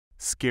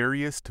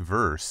Scariest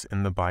Verse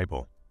in the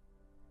Bible.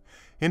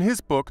 In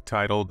his book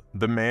titled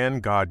The Man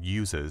God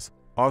Uses,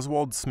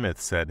 Oswald Smith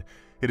said,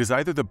 "It is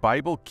either the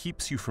Bible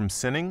keeps you from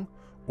sinning,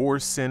 or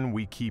sin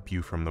we keep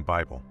you from the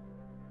Bible."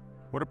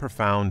 What a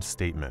profound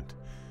statement.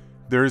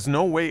 There is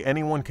no way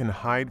anyone can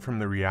hide from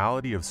the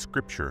reality of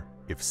Scripture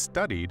if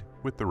studied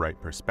with the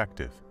right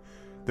perspective.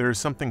 There is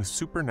something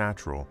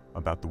supernatural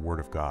about the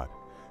Word of God.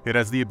 It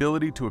has the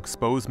ability to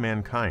expose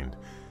mankind.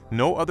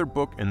 No other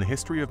book in the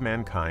history of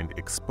mankind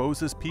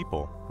exposes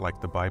people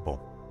like the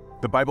Bible.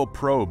 The Bible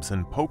probes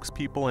and pokes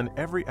people in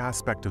every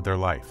aspect of their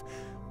life.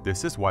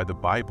 This is why the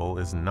Bible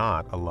is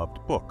not a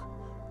loved book.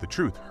 The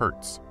truth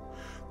hurts.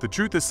 The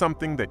truth is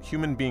something that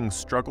human beings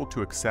struggle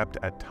to accept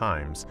at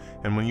times,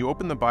 and when you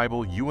open the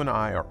Bible, you and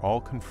I are all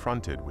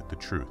confronted with the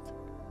truth.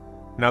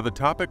 Now, the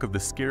topic of the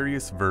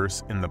scariest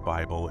verse in the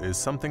Bible is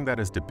something that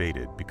is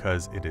debated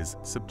because it is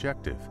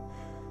subjective.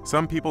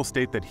 Some people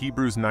state that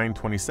Hebrews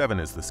 9:27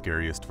 is the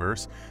scariest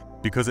verse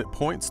because it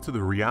points to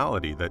the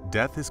reality that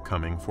death is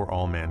coming for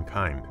all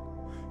mankind.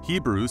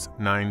 Hebrews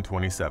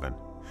 9:27,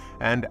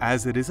 "And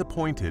as it is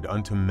appointed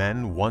unto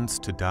men once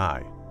to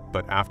die,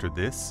 but after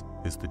this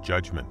is the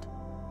judgment."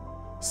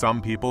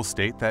 Some people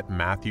state that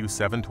Matthew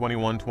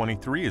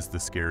 7:21-23 is the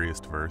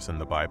scariest verse in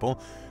the Bible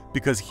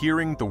because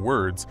hearing the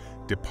words,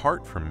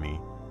 "Depart from me,"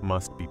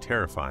 must be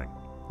terrifying.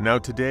 Now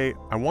today,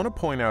 I want to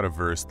point out a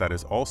verse that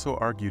is also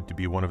argued to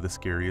be one of the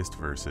scariest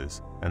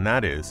verses, and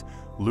that is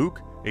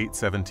Luke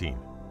 8:17.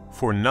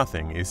 "For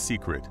nothing is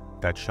secret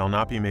that shall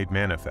not be made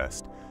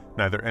manifest,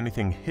 neither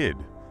anything hid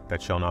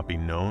that shall not be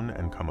known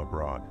and come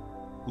abroad."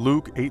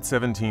 Luke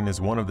 8:17 is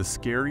one of the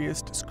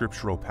scariest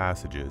scriptural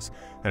passages,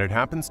 and it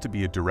happens to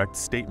be a direct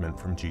statement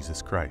from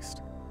Jesus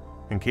Christ.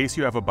 In case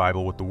you have a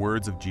Bible with the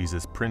words of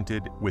Jesus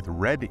printed with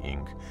red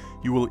ink,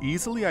 you will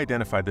easily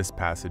identify this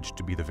passage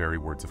to be the very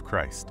words of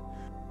Christ.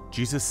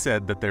 Jesus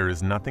said that there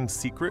is nothing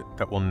secret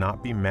that will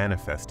not be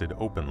manifested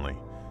openly,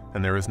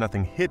 and there is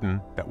nothing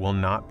hidden that will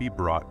not be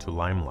brought to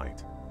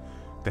limelight.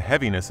 The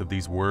heaviness of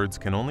these words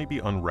can only be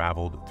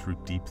unraveled through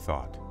deep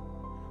thought.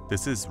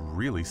 This is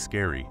really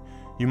scary.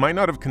 You might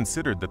not have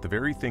considered that the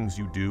very things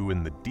you do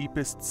in the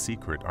deepest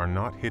secret are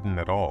not hidden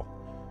at all.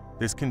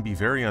 This can be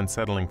very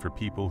unsettling for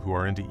people who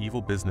are into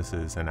evil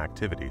businesses and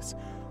activities.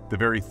 The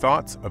very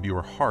thoughts of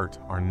your heart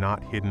are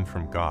not hidden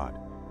from God.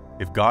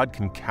 If God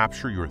can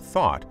capture your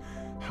thought,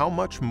 how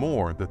much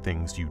more the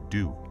things you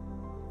do?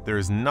 There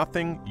is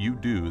nothing you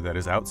do that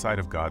is outside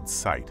of God's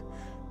sight.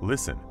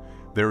 Listen,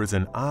 there is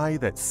an eye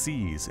that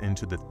sees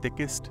into the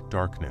thickest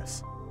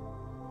darkness.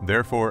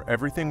 Therefore,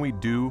 everything we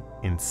do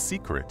in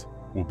secret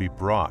will be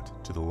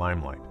brought to the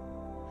limelight.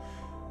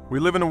 We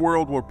live in a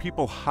world where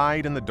people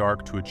hide in the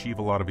dark to achieve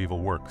a lot of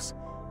evil works.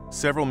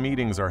 Several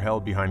meetings are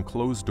held behind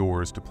closed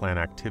doors to plan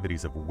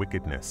activities of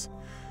wickedness.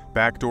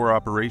 Backdoor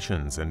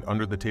operations and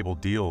under-the-table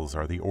deals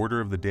are the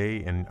order of the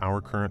day in our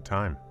current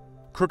time.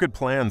 Crooked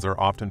plans are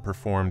often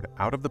performed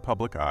out of the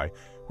public eye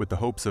with the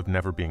hopes of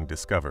never being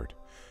discovered.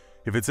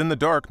 If it's in the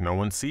dark, no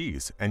one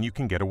sees, and you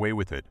can get away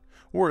with it,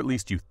 or at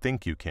least you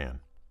think you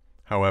can.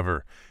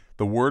 However,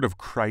 the word of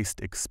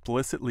Christ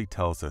explicitly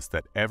tells us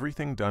that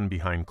everything done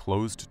behind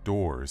closed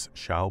doors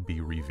shall be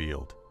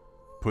revealed.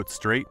 Put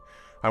straight,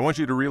 I want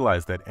you to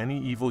realize that any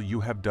evil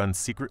you have done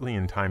secretly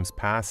in times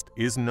past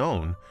is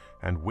known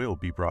and will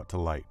be brought to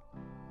light.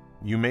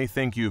 You may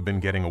think you've been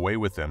getting away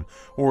with them,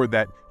 or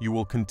that you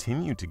will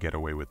continue to get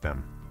away with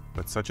them,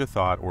 but such a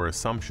thought or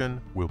assumption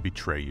will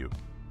betray you.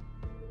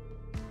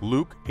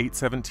 Luke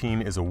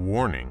 8:17 is a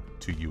warning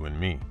to you and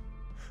me.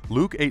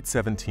 Luke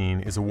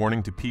 8:17 is a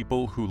warning to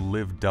people who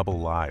live double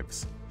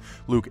lives.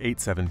 Luke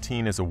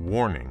 8:17 is a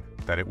warning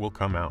that it will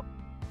come out.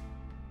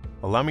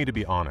 Allow me to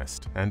be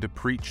honest and to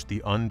preach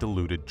the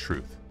undiluted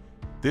truth.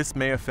 This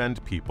may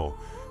offend people,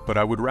 but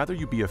I would rather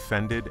you be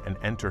offended and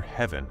enter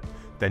heaven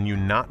than you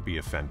not be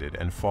offended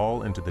and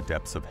fall into the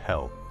depths of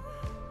hell.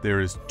 There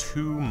is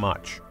too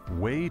much,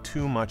 way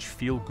too much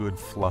feel-good,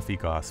 fluffy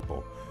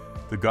gospel.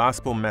 The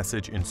gospel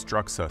message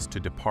instructs us to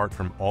depart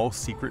from all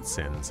secret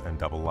sins and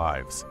double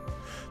lives.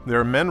 There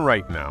are men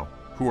right now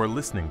who are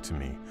listening to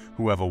me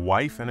who have a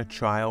wife and a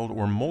child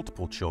or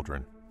multiple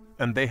children,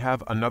 and they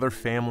have another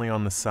family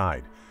on the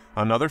side,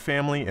 another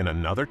family in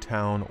another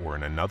town or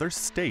in another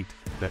state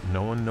that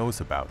no one knows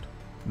about.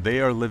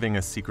 They are living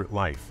a secret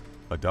life,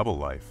 a double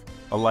life,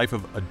 a life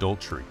of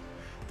adultery.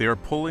 They are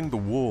pulling the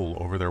wool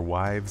over their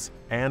wives'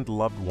 and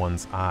loved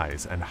ones'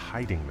 eyes and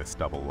hiding this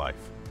double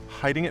life,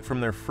 hiding it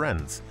from their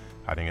friends,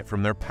 hiding it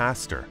from their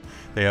pastor.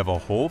 They have a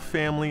whole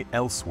family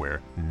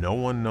elsewhere no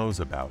one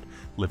knows about,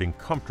 living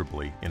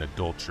comfortably in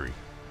adultery,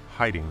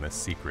 hiding this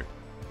secret.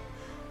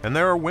 And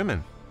there are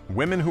women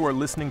who are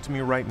listening to me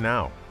right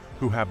now,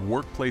 who have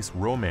workplace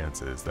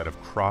romances that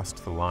have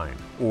crossed the line.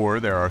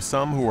 Or there are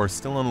some who are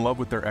still in love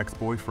with their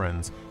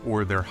ex-boyfriends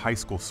or their high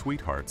school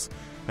sweethearts,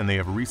 and they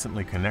have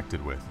recently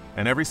connected with.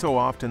 And every so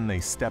often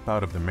they step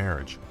out of the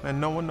marriage, and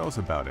no one knows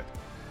about it.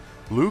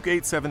 Luke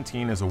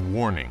 8:17 is a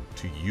warning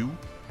to you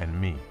and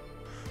me.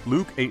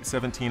 Luke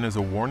 8:17 is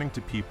a warning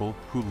to people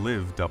who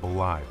live double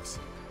lives.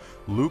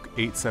 Luke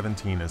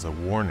 8:17 is a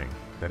warning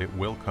that it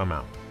will come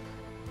out.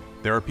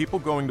 There are people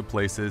going to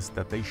places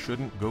that they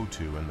shouldn't go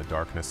to in the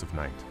darkness of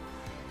night.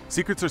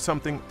 Secrets are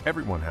something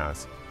everyone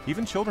has.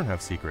 Even children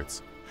have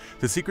secrets.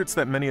 The secrets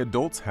that many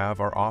adults have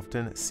are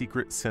often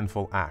secret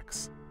sinful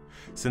acts.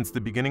 Since the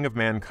beginning of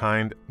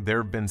mankind,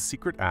 there have been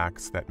secret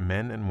acts that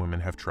men and women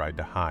have tried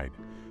to hide.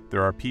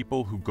 There are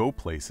people who go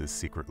places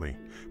secretly,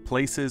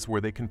 places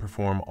where they can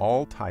perform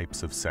all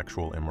types of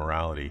sexual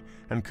immorality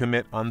and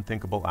commit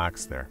unthinkable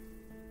acts there.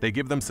 They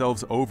give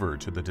themselves over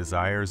to the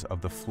desires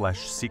of the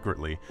flesh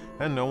secretly,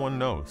 and no one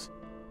knows.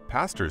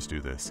 Pastors do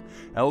this,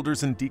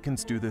 elders and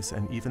deacons do this,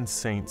 and even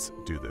saints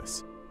do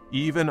this.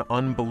 Even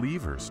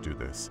unbelievers do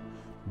this.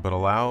 But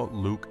allow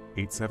Luke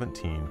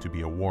 8:17 to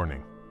be a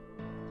warning.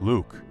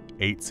 Luke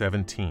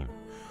 8:17,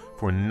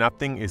 for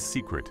nothing is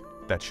secret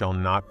that shall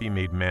not be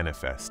made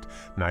manifest,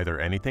 neither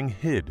anything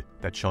hid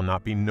that shall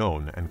not be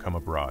known and come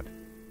abroad.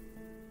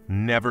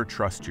 Never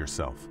trust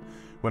yourself.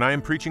 When I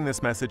am preaching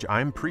this message,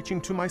 I am preaching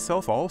to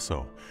myself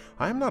also.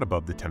 I am not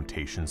above the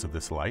temptations of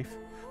this life.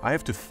 I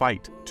have to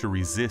fight to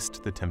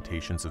resist the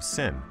temptations of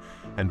sin.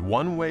 And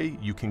one way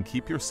you can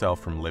keep yourself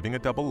from living a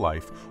double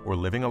life or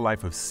living a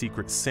life of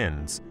secret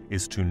sins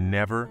is to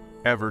never,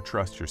 ever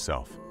trust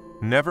yourself.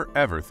 Never,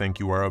 ever think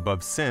you are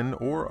above sin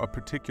or a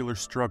particular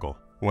struggle.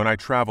 When I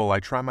travel, I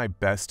try my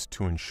best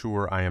to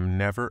ensure I am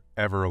never,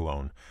 ever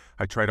alone.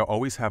 I try to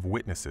always have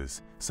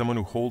witnesses, someone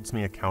who holds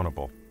me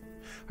accountable.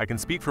 I can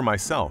speak for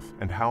myself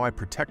and how I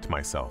protect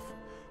myself.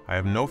 I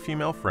have no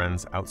female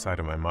friends outside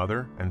of my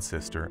mother and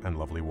sister and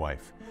lovely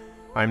wife.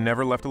 I am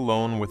never left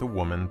alone with a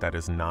woman that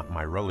is not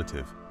my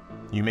relative.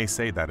 You may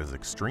say that is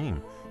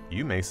extreme.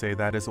 You may say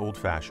that is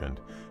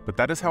old-fashioned. But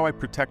that is how I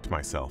protect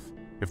myself.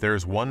 If there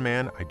is one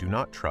man I do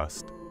not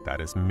trust,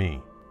 that is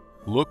me.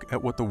 Look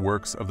at what the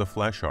works of the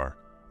flesh are.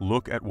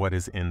 Look at what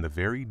is in the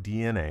very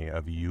DNA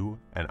of you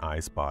and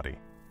I's body.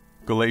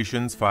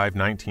 Galatians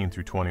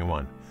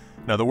 5:19-21.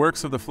 Now the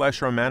works of the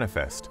flesh are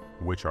manifest,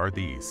 which are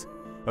these: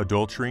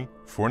 adultery,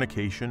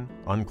 fornication,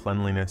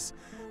 uncleanliness,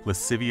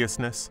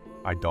 lasciviousness,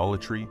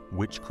 idolatry,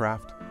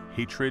 witchcraft,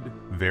 hatred,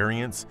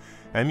 variance,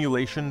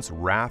 emulations,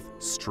 wrath,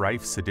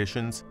 strife,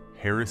 seditions,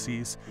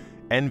 heresies,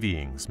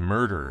 envyings,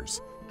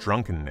 murders,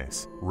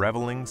 drunkenness,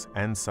 revellings,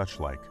 and such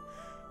like,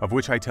 of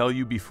which I tell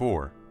you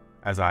before,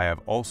 as I have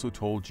also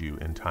told you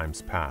in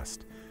times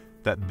past,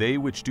 that they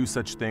which do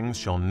such things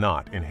shall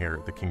not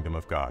inherit the kingdom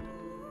of God.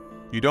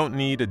 You don't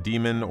need a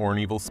demon or an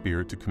evil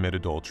spirit to commit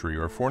adultery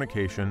or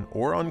fornication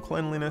or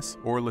uncleanliness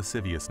or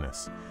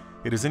lasciviousness.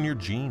 It is in your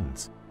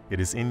genes. It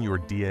is in your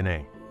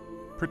DNA.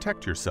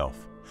 Protect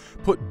yourself.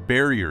 Put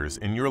barriers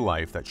in your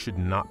life that should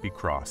not be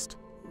crossed.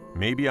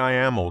 Maybe I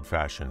am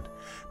old-fashioned.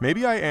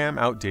 Maybe I am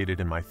outdated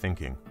in my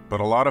thinking, but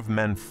a lot of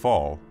men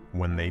fall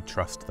when they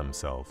trust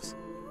themselves.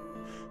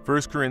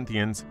 1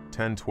 Corinthians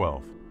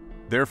 10:12.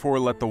 Therefore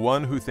let the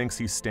one who thinks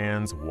he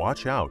stands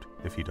watch out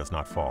if he does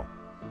not fall.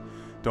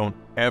 Don't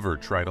ever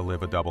try to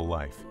live a double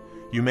life.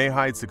 You may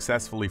hide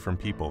successfully from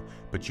people,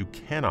 but you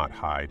cannot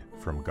hide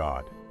from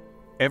God.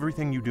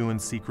 Everything you do in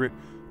secret,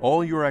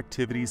 all your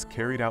activities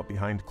carried out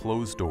behind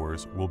closed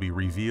doors, will be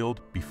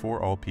revealed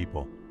before all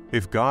people.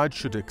 If God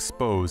should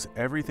expose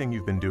everything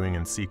you've been doing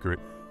in secret,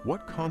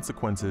 what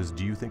consequences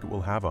do you think it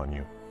will have on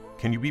you?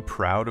 Can you be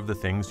proud of the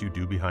things you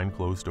do behind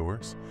closed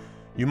doors?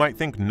 You might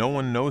think no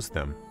one knows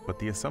them, but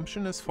the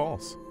assumption is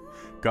false.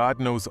 God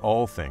knows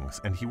all things,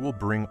 and He will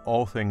bring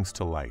all things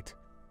to light.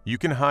 You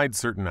can hide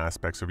certain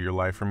aspects of your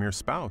life from your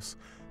spouse,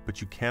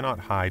 but you cannot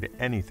hide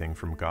anything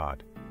from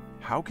God.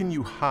 How can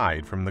you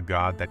hide from the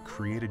God that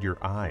created your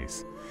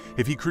eyes?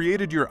 If He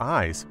created your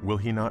eyes, will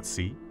He not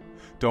see?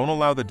 Don't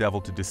allow the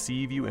devil to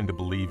deceive you into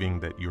believing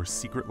that your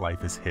secret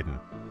life is hidden.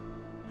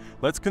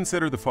 Let's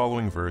consider the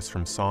following verse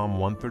from Psalm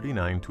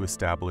 139 to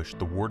establish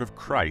the word of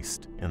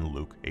Christ in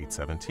Luke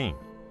 8:17.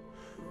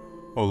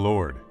 O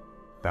Lord,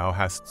 Thou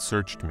hast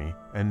searched me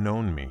and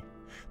known me.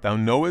 Thou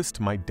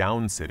knowest my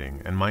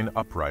downsitting and mine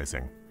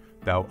uprising.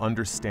 Thou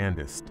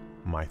understandest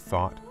my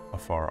thought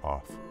afar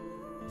off.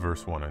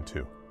 Verse 1 and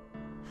 2.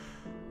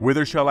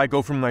 Whither shall I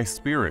go from Thy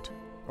Spirit?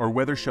 Or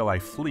whither shall I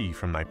flee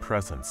from Thy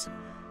presence?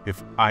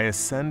 If I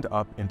ascend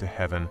up into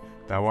heaven,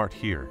 Thou art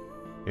here.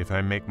 If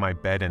I make my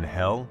bed in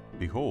hell,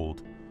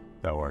 behold,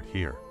 Thou art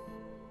here.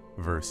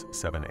 Verse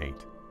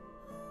 7-8.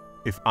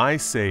 If I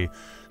say,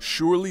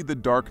 surely the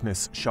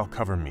darkness shall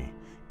cover me,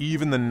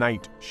 even the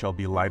night shall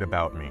be light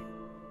about me.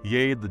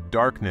 Yea, the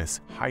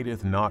darkness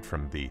hideth not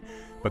from Thee,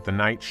 but the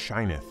night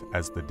shineth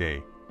as the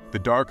day. The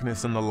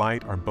darkness and the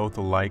light are both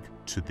alike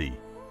to Thee.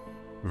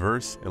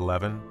 Verse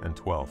 11 and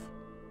 12.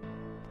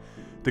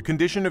 The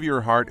condition of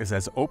your heart is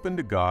as open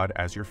to God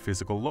as your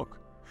physical look.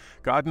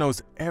 God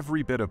knows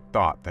every bit of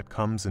thought that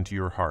comes into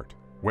your heart.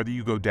 Whether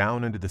you go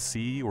down into the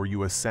sea or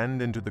you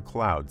ascend into the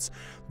clouds,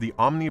 the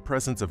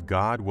omnipresence of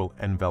God will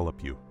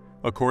envelop you.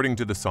 According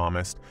to the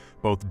psalmist,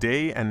 both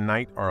day and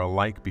night are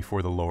alike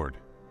before the Lord.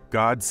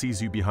 God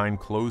sees you behind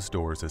closed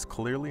doors as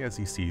clearly as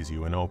He sees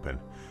you in open.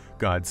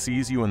 God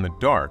sees you in the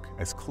dark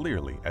as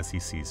clearly as He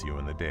sees you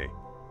in the day.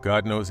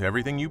 God knows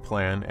everything you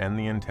plan and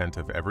the intent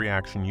of every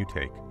action you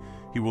take.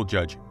 He will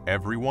judge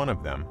every one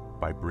of them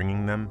by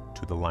bringing them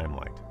to the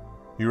limelight.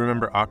 You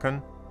remember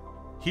Achan?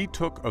 He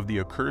took of the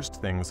accursed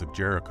things of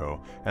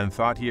Jericho and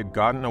thought he had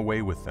gotten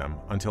away with them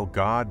until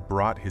God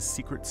brought his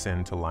secret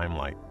sin to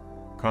limelight.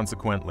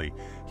 Consequently,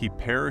 he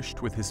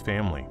perished with his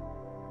family.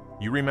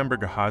 You remember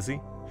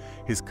Gehazi?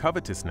 His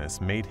covetousness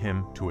made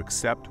him to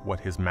accept what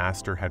his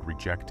master had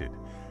rejected.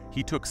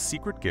 He took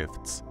secret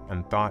gifts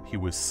and thought he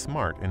was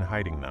smart in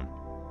hiding them.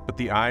 But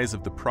the eyes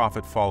of the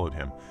prophet followed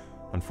him.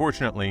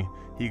 Unfortunately,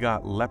 he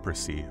got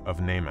leprosy of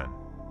Naaman.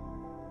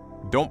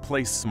 Don't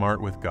play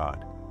smart with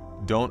God.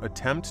 Don't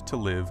attempt to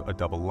live a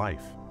double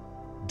life.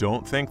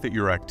 Don't think that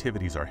your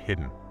activities are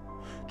hidden.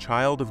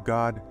 Child of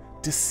God,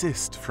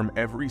 desist from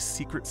every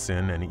secret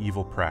sin and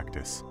evil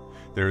practice.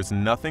 There is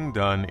nothing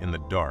done in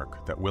the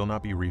dark that will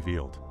not be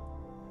revealed.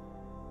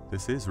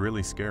 This is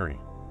really scary.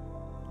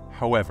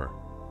 However,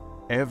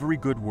 every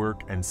good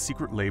work and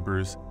secret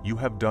labors you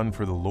have done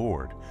for the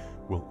Lord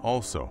will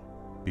also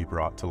be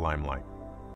brought to limelight.